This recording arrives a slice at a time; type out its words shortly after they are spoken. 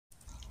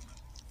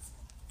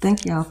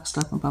Thank y'all for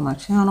stopping by my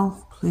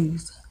channel.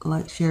 Please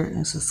like, share,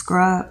 and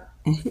subscribe,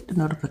 and hit the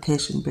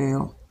notification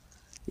bell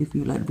if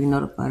you'd like to be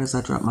notified as I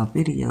drop my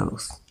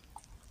videos.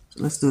 So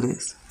let's do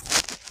this.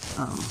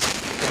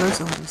 First,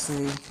 I want to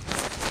say,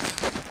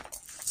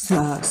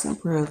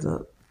 send prayers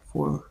up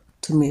for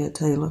Tamia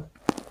Taylor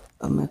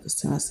of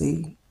Memphis,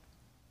 Tennessee,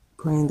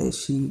 praying that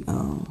she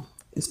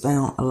is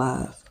found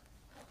alive.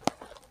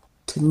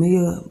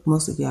 Tamia,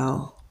 most of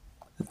y'all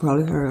have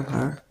probably heard of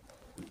her.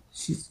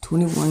 She's a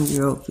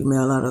 21-year-old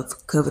female out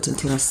of Covington,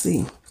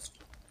 Tennessee,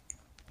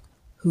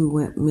 who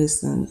went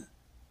missing,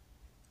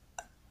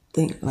 I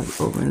think, like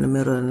over in the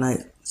middle of the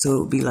night. So it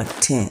would be like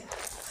 10.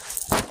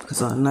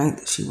 Because on the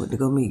 9th, she went to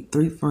go meet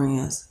 3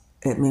 friends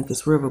at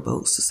Memphis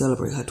Riverboats to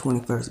celebrate her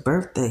 21st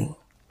birthday.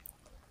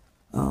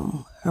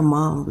 Her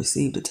mom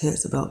received a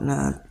text about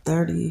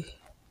 9:30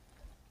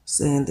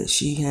 saying that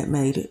she had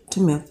made it to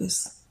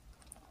Memphis.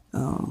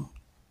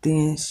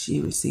 Then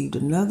she received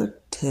another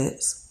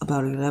text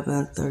about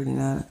 11:39.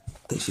 I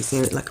think she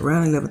said like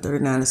around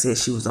 11:39 and said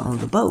she was on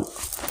the boat.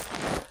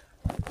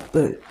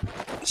 But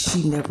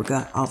she never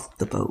got off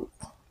the boat.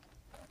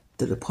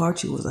 The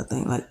departure was, I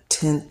think, like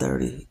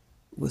 10:30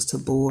 was to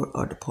board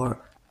or depart.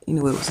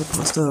 Anyway, it was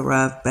supposed to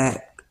arrive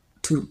back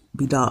to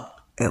be docked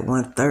at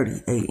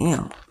 1:30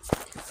 a.m.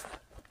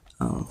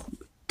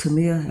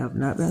 Tamia have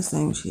not been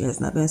seen. She has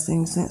not been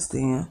seen since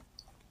then.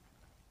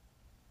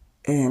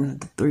 And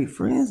the 3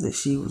 friends that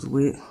she was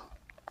with,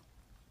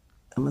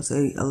 I'm going to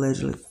say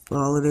allegedly for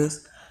all of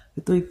this,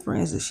 the 3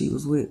 friends that she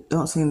was with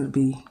don't seem to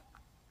be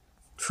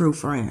true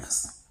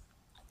friends.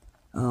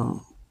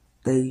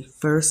 They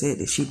first said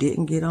that she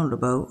didn't get on the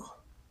boat,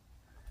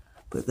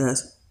 but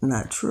that's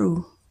not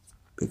true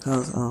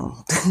because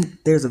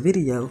there's a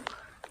video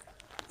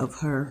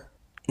of her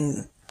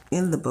in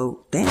the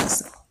boat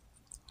dancing.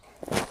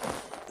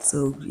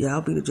 So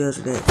y'all be the judge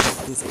of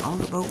that. Is it on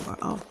the boat or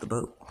off the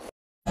boat?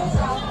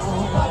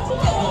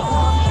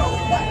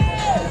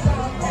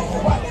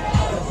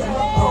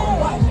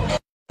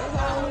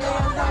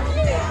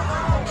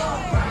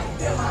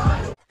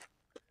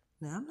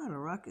 Now, I'm not a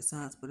rocket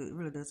science, but it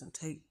really doesn't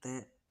take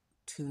that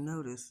to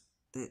notice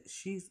that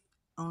she's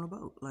on a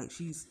boat. Like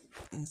she's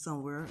in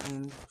somewhere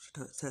and she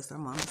texted her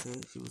mom and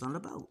said she was on the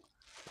boat.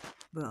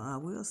 But I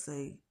will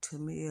say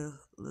Tamia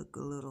looked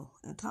a little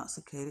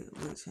intoxicated,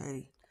 which,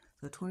 hey,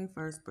 her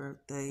 21st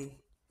birthday,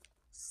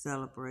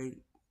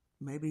 celebrate.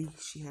 Maybe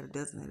she had a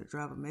designated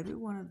driver. Maybe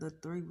one of the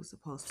 3 was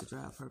supposed to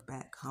drive her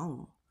back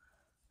home.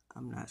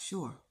 I'm not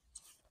sure.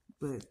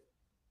 But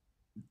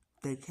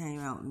they came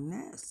out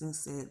next and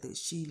said that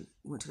she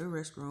went to the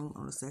restroom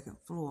on the 2nd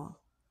floor,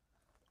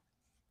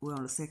 well,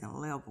 on the 2nd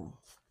level,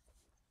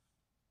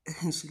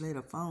 and she laid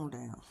her phone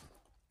down.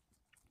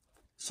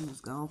 She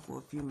was gone for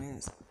a few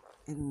minutes,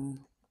 and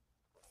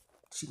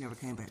she never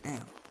came back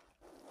down.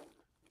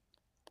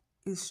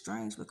 It's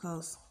strange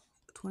because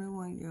a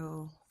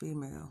 21-year-old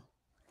female,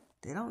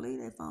 they don't leave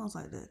their phones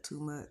like that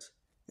too much,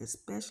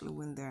 especially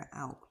when they're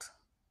out.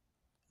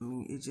 I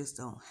mean, it just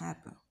don't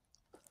happen.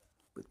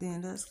 But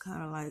then that's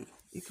kind of like,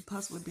 it could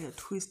possibly be a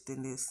twist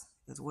in this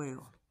as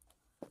well.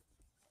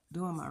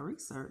 Doing my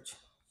research,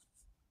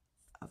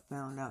 I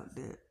found out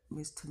that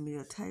Miss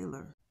Tamia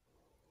Taylor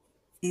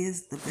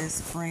is the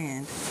best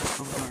friend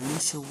of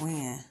Darnisha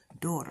Wynn's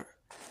daughter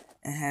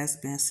and has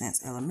been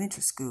since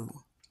elementary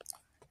school.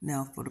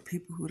 Now, for the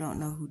people who don't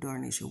know who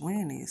Darnisha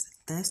Wynn is,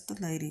 that's the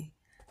lady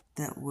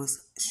that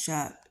was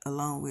shot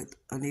along with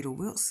Anita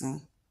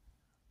Wilson,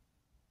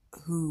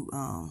 who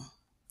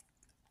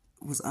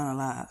was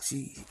unalive.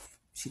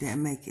 She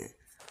didn't make it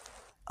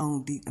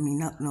on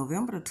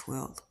November the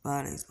 12th,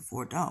 5 days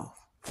before dawn.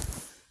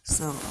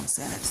 So I'm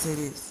saying that to say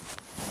this.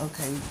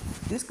 Okay,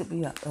 this could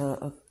be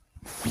a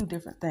few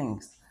different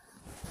things.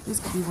 This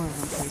could be one of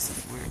them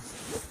cases where,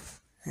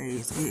 hey,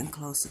 it's getting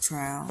close to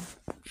trial.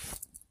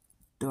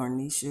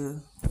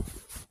 Darnisha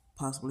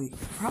probably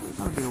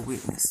going to be a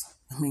witness.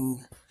 I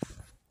mean,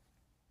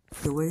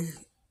 the way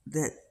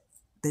that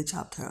they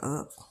chopped her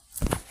up,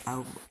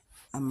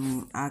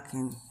 I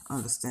can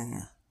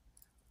understand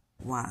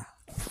why.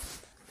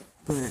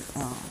 But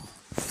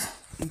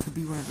it could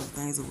be one of those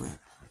things where,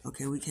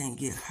 okay, we can't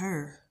get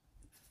her,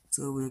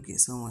 so we'll get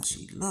someone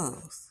she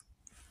loves.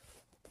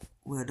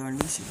 Well,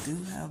 Darnisha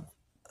do have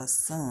a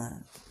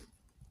son,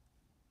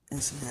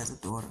 and she has a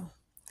daughter.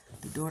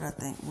 The daughter, I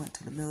think, went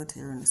to the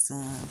military, and the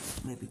son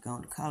maybe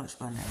gone to college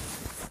by now.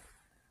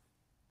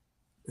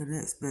 The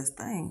next best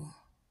thing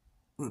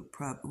would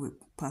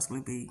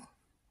possibly be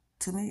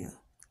Tamia,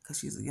 because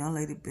she's a young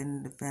lady, been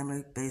in the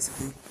family,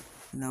 basically,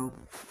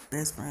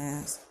 best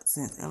friends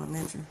since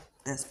elementary.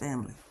 That's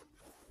family.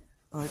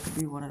 Or it could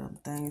be one of them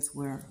things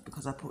where,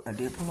 because I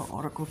did pull an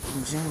article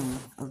from June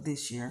of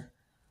this year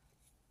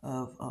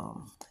of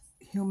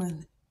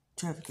human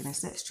trafficking and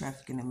sex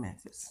trafficking in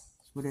Memphis,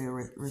 where they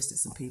arrested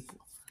some people.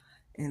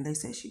 And they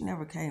said she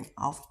never came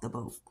off the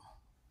boat.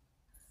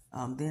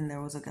 Then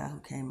there was a guy who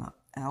came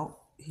out.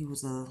 He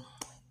was a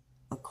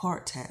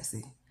cart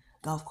taxi,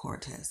 golf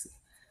cart taxi,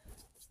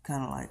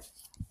 kind of like.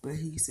 But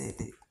he said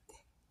that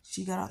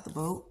she got off the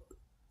boat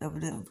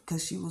evidently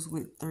because she was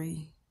with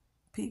 3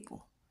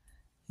 people.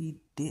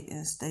 He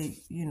didn't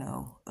state,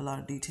 a lot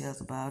of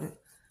details about it,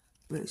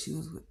 but she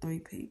was with 3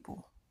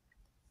 people.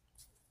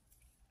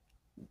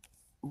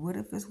 What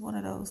if it's one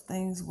of those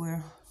things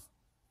where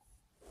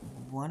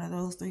one of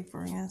those 3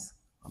 friends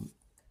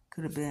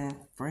could have been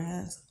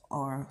friends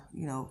or,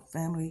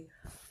 family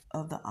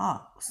of the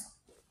ops?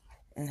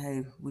 And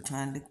hey, we're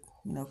trying to,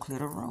 clear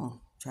the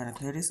room, trying to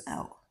clear this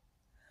out.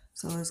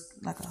 So it's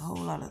like a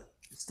whole lot of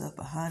stuff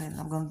behind it, and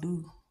I'm going to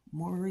do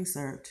more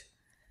research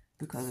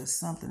because it's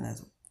something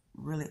that's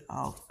really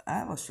off. I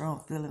have a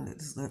strong feeling that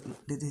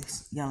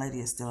this young lady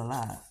is still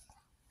alive,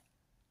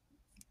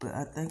 but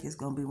I think it's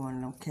going to be one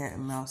of them cat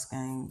and mouse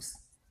games.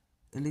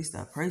 At least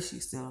I pray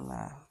she's still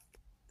alive.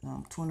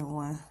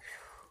 21.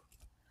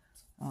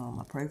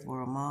 I pray for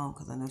her mom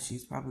because I know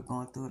she's probably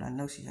going through it. I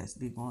know she has to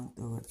be going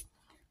through it.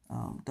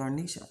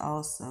 Darnisha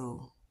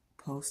also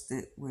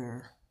posted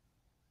where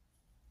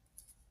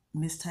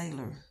Miss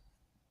Taylor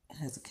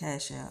has a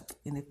Cash App,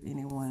 and if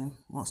anyone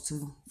wants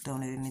to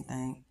donate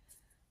anything,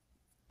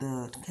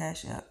 the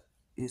Cash App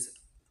is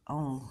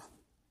on,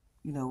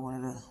 one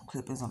of the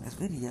clippings on this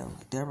video.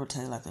 Deborah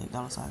Taylor, I think,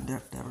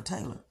 $ Deborah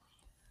Taylor.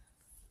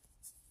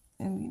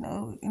 And,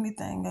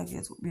 anything I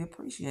guess would be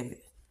appreciated.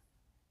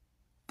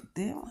 But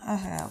then I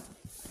have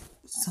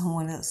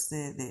someone else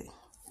said that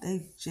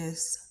they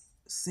just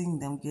seen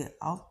them get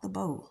off the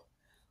boat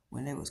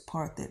when they was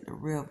parked at the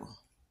river.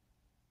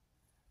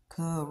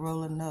 Car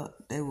rolling up,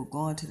 they were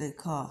going to their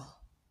car.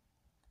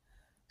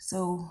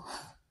 So,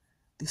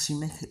 did she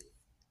make it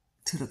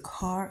to the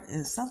car?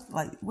 And something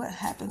like, what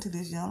happened to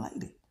this young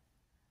lady?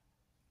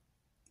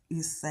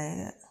 It's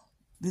sad.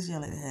 This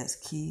young lady has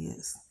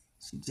kids.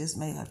 She just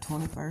made her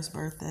 21st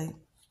birthday,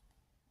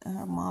 and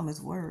her mom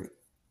is worried.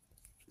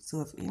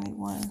 So if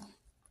anyone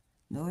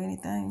know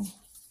anything,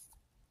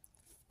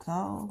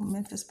 call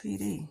Memphis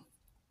PD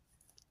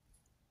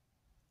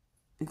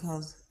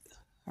because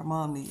her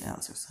mom needs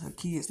answers. Her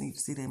kids need to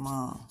see their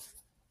mom.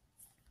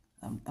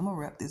 I'm gonna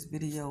wrap this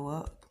video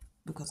up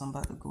because I'm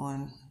about to go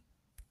and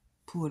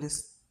pull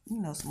this,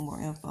 some more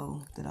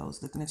info that I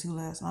was looking into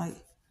last night.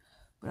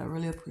 But I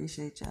really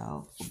appreciate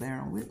y'all for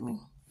bearing with me,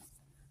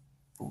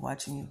 for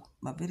watching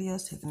my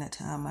videos, taking that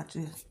time out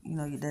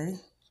your day.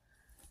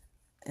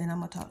 And I'm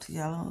gonna talk to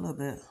y'all in a little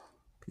bit.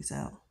 Peace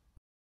out.